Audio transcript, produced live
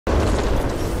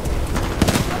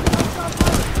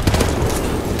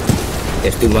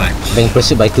That's too much. Being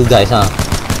pursued by 2 guys, huh?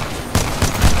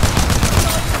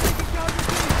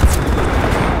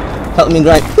 Help me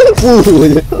grind.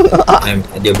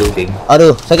 Dia bloating.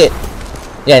 Aduh, sakit.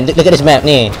 Yeah, look at this map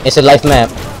ni. It's a live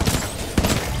map.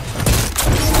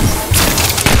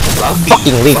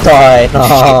 Fucking retard.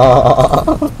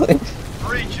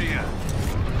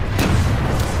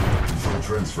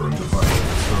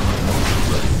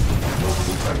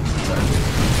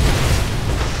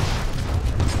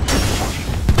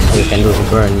 We can do the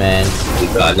burn, man. We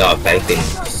got a lot of fighting.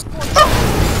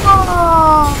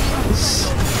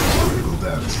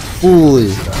 Fool.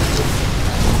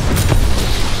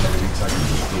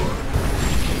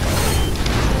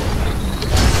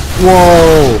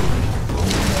 Whoa.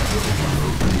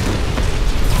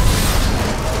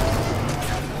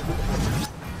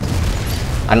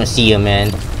 I don't see you,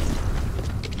 man.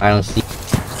 I don't see.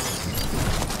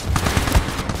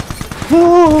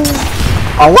 Oh,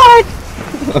 what?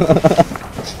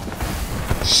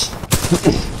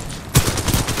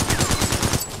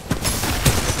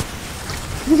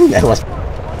 That was.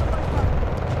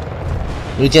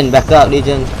 Legion, back up,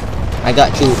 Legion. I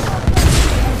got you.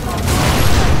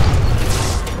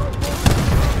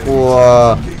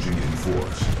 Whoa.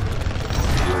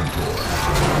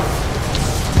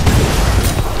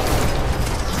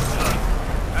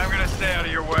 I'm gonna stay out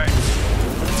of your way.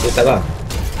 Kita lah.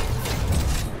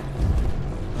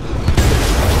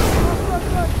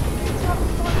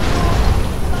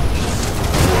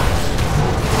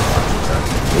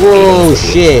 Whoa,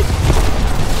 shit.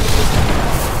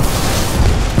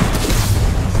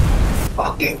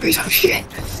 Fucking piece of shit.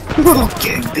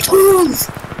 Fucking piece of shit.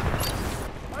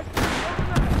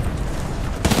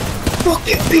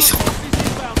 Fucking piece of.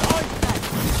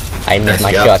 I missed my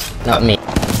shot, not me.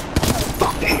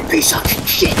 Fucking piece of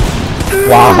shit.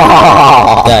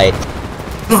 Wow. Died.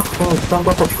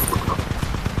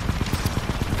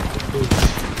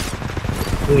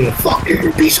 Fucking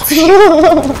piece of shit.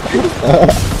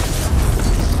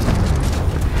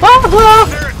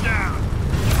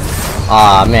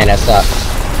 Ah, man, that sucks.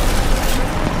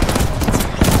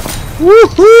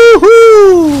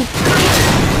 Woohoo!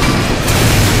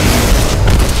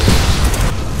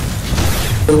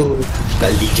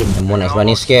 Someone is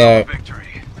running scared.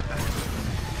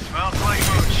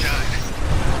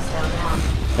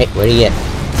 Hey, where are you at?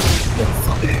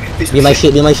 Be my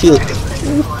shield, be my shield.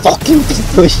 Fucking piece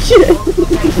of shit.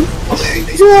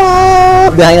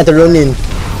 Behind the Ronin.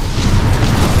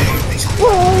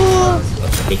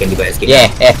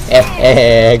 Yeah,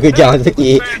 good job,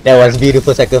 Suki. That was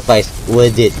beautiful sacrifice.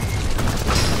 Worth it.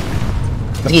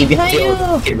 Okay, behind you.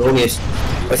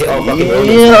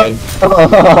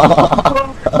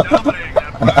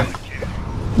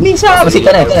 Nissan! Masih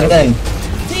kanan.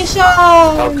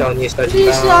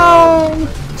 Nissan!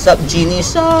 Sub G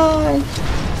Nissan!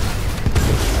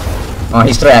 Oh,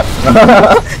 he's trapped.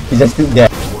 He just stood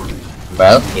there.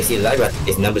 Well, he's still alive, but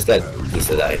his numbers like he's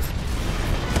still alive.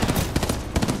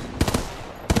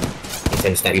 He's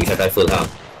gonna snap you with a rifle, huh?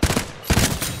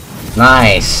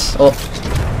 Nice. Oh,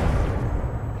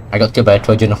 I got killed by a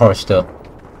Trojan horse though.